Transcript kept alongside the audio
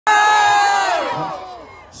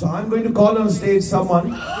So I'm going to call on stage someone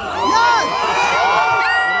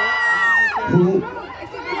who...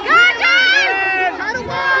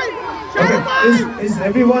 Okay, is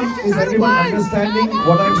everyone understanding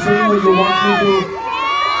what I'm saying, or you want me to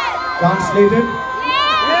translate it?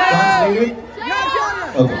 Translate it?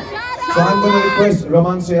 Okay. So I'm going to request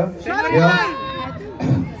Raman Sia. Yeah.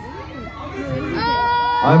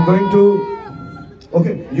 I'm going to...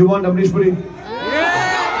 Okay, you want Amrish Puri?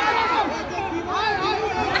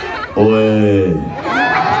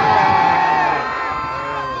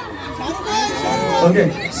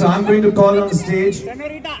 Okay, so I'm going to call on stage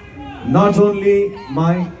not only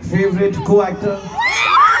my favorite co-actor.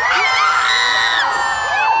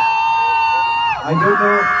 I don't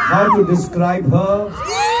know how to describe her,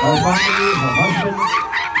 her family, her husband.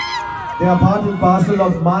 They are part and parcel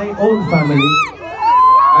of my own family.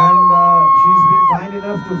 And she's been kind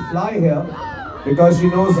enough to fly here because she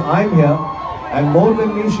knows I'm here. And more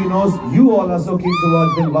than me, she knows you all are so keen to watch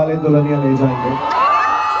Dilwale Dulhaniya Le Jayengay.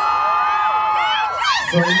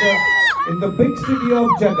 So in the big city of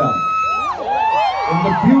Jeddah, in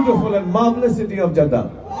the beautiful and marvelous city of Jeddah,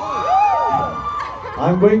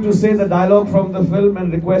 I'm going to say the dialogue from the film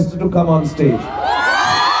and request her to come on stage.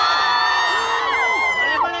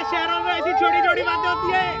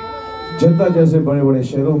 Jeddah जैसे बड़े-बड़े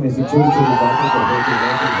शहरों में ऐसी छोटी-छोटी बातें तो होती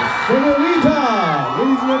रहती हैं. Senorita,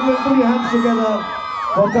 ladies and gentlemen, put your hands together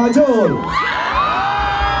for Kajol.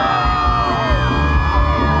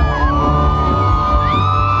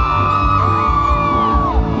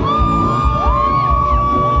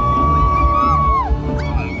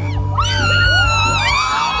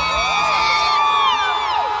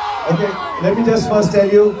 Okay, let me just first tell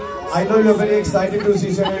you, I know you're very excited to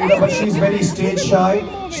see Senorita, but she's very stage shy.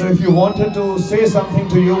 So if you want her to say something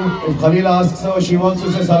to you, if Khalil asks her, she wants to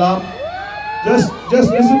say salam, just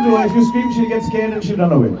listen to her. If you scream, she'll get scared and she'll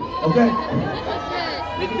run away. Okay?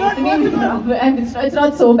 And it's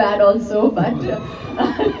not so bad also, but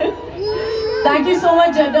thank you so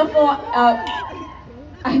much, Jeddah, for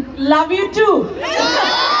I love you too.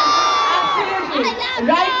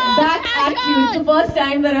 Right back at you. It's the first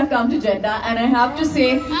time that I've come to Jeddah, and I have to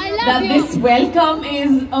say that this welcome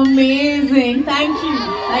is amazing. Thank you.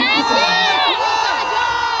 Thank you so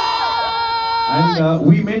much. And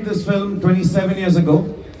we made this film 27 years ago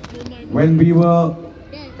when we were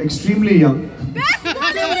extremely young.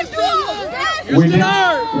 We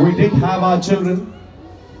didn't have our children.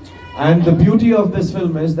 And the beauty of this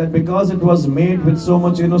film is that because it was made with so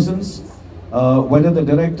much innocence, whether the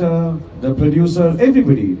director, the producer,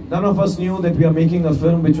 everybody, none of us knew that we are making a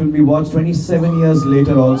film which will be watched 27 years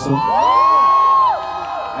later also.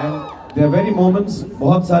 And there are very moments,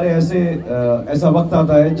 बहुत सारे ऐसा वक्त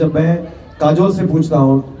आता है जब मैं काजोल से पूछता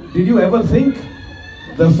हूँ, did you ever think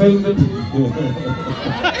the film will... I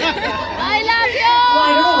love you! No, I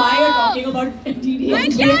don't know why you're talking about DDA.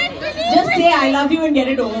 Just say I love you and get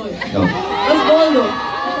it over with. No. Let's go though.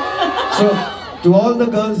 So, to all the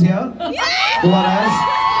girls here, who are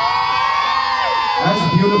as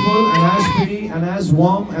beautiful and as pretty and as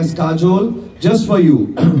warm as Kajol, just for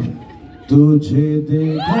you. Tujhe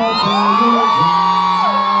dekha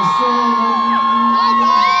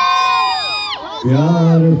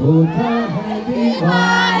pyar hota hai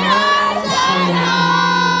deewana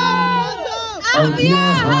sanam, ab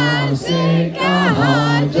yahan se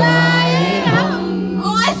kahan jaye hum.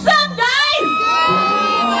 Awesome, guys!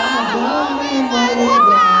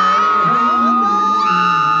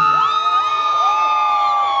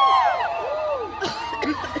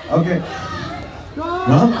 Okay.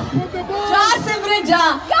 Ja, Simran, ja.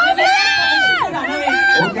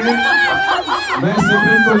 Okay. मैं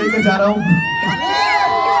सिमरन को लेकर जा रहा हूँ.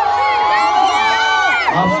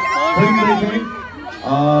 आप film देखें.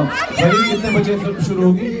 खरीद कितने बजे फिल्म शुरू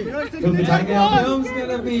होगी? फिल्म दिखाएंगे आप. Film's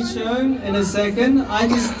gonna be shown in a second. I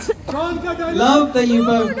just love that you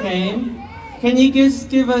both came. Can you just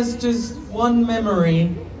give us just one memory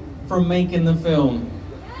from making the film?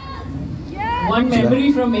 One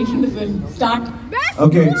memory from making the film. Start.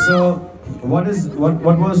 Okay, so what was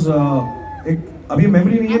अभी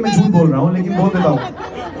memory नहीं है, मैं झूठ बोल रहा हूँ लेकिन बोल देता हूँ.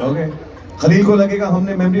 Okay. Khalil को लगेगा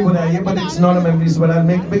हमने memory बनाई है, but it's not a memory. But I'll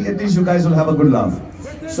make at least you guys will have a good laugh.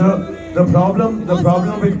 So the problem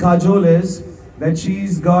with Kajol is that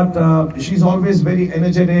she's always very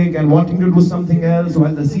energetic and wanting to do something else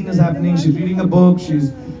while the scene is happening. She's reading a book,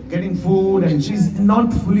 she's getting food, and she's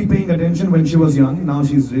not fully paying attention when she was young. Now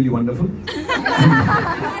she's really wonderful.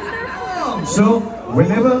 So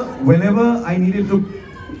whenever I needed to,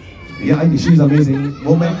 yeah, she's amazing.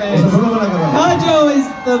 Kajol is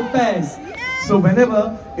the best. So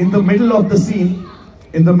whenever in the middle of the scene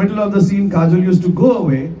in the middle of the scene, Kajol used to go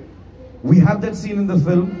away. We have that scene in the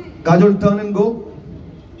film. Kajol turn and go.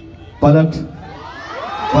 Palat.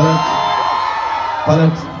 Palat.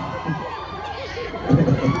 Palat.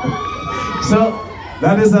 So,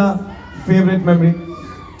 that is a favorite memory.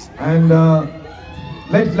 And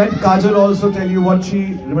let Kajol also tell you what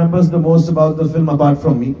she remembers the most about the film apart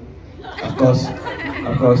from me. Of course.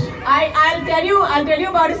 Of course. I'll tell you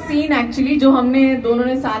about a scene actually जो हमने दोनों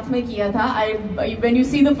ने साथ में किया था. When you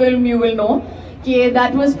see the film, you will know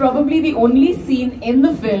that was probably the only scene in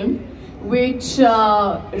the film which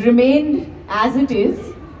remained as it is.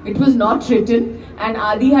 It was not written, and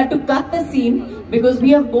Adi had to cut the scene because we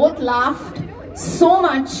have both laughed so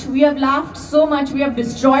much. We have laughed so much. We have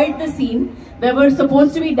destroyed the scene. There were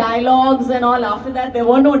supposed to be dialogues and all. After that, there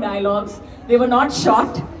were no dialogues. They were not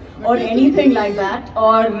shot or anything like that.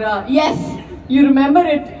 Or yes, you remember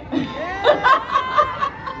it.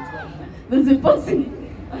 The zipper scene.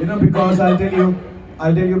 You know, because I'll tell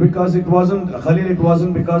you because it wasn't, Khalil, it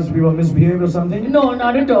wasn't because we were misbehaved or something. No,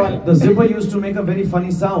 not at all. The zipper used to make a very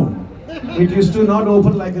funny sound. It used to not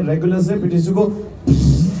open like a regular zip, it used to go.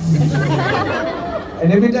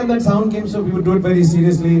 And every time that sound came, so we would do it very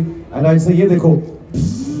seriously. And I'd say, ye dekho.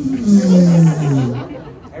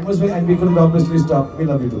 And we couldn't obviously stop. We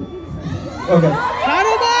love you too. Okay.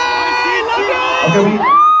 Okay, we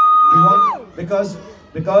want,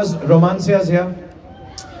 because Romancia is here.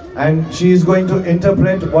 And she is going to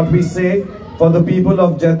interpret what we say for the people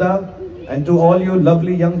of Jeddah and to all you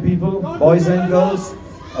lovely young people, boys and girls.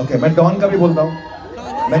 Okay, मैं Don का भी बोलता हूँ,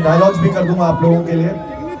 मैं dialogues भी कर दूँगा आप लोगों के लिए.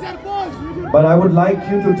 But I would like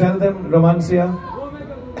you to tell them, Romancia,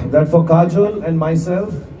 that for Kajol and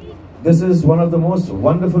myself, this is one of the most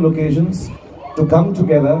wonderful occasions to come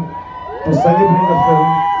together to celebrate a film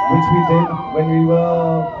which we did when we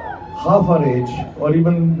were half our age or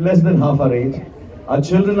even less than half our age. Our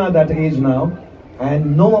children are that age now,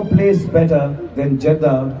 and no place better than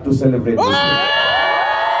Jeddah to celebrate this day.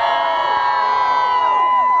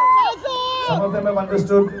 Some of them have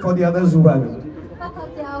understood, for the others who haven't.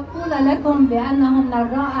 أقول لكم بأنه من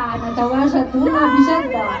الرائع أن نتواجد هنا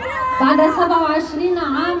بجدة بعد 27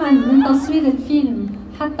 عاما من تصوير الفيلم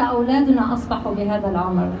حتى أولادنا أصبحوا بهذا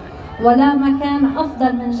العمر، ولا مكان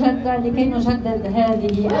أفضل من جدة لكي نجدد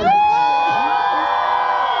هذه.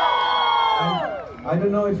 I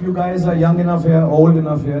don't know if you guys are young enough here, old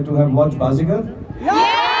enough here to have watched Bazigar.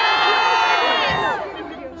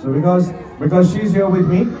 So because she's here with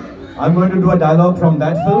me, I'm going to do a dialogue from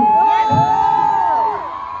that film.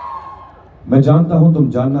 मैं जानता हूँ तुम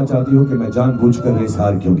जानना चाहती हो कि मैं जानबूझकर रेस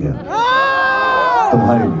हार क्यों गया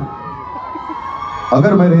तुम्हारे लिए.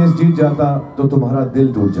 अगर मैं रेस जीत जाता तो तुम्हारा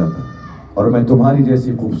दिल टूट जाता, और मैं तुम्हारी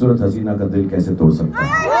जैसी खूबसूरत हसीना का दिल कैसे तोड़ सकता.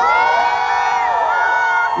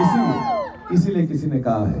 इसीलिए किसी ने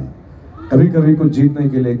कहा है, कभी कभी कुछ जीतने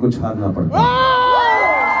के लिए कुछ हारना पड़ता है,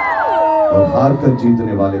 और हार कर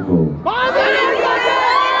जीतने वाले को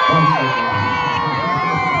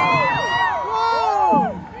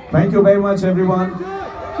Thank you very much, everyone.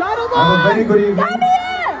 Have a very good evening.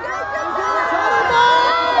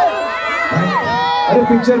 अरे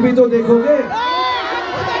पिक्चर भी तो देखोगे.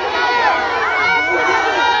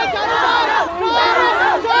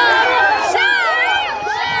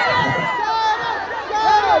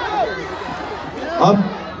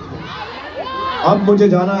 अब मुझे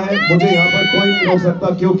जाना है. मुझे यहाँ पर कोई नहीं रोक सकता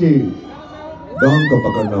क्योंकि डॉन को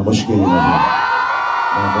पकड़ना मुश्किल नहीं है.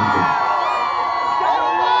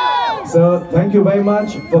 So, thank you very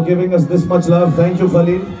much for giving us this much love. Thank you,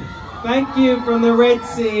 Khalil. Thank you from the Red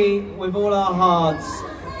Sea with all our hearts.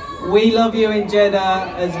 We love you in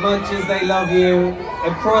Jeddah as much as they love you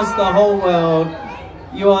across the whole world.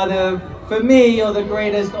 You are for me, you're the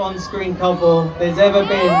greatest on-screen couple there's ever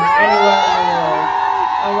been anywhere in the world.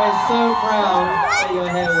 And we're so proud that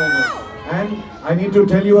you're here with us. And I need to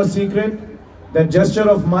tell you a secret. That gesture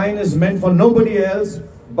of mine is meant for nobody else,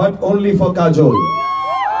 but only for Kajol.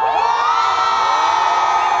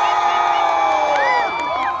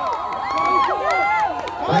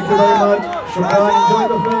 Thank you very much. Shukran, enjoy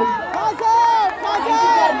the film. Thank you,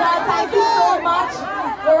 Jedaah. Thank you so much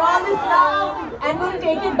for all this love. I'm going to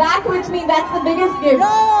take it back with me. That's the biggest gift.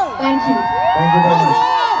 Thank you. Thank you very much.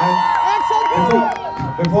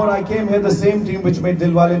 And before I came here, the same team which made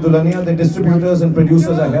Dilwale Dulhaniya, the distributors and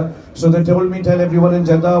producers are here. So they told me, tell everyone in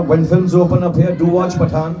Jeddah, when films open up here, do watch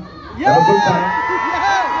Pathaan. Have a good time.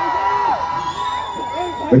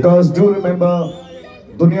 Because do remember,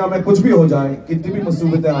 दुनिया में कुछ भी हो जाए, कितनी भी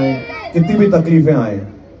मुसीबतें आए, कितनी भी तकलीफें आए,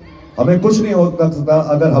 हमें कुछ नहीं हो सकता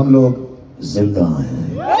अगर हम लोग जिंदा हैं.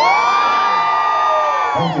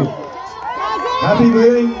 Thank you. Happy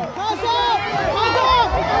viewing.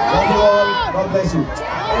 God bless you.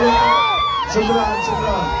 Shukran,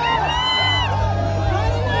 shukran.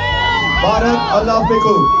 Bharat Allah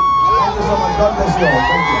Fiku. Thank you so much. God bless you all.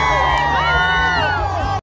 Thank you.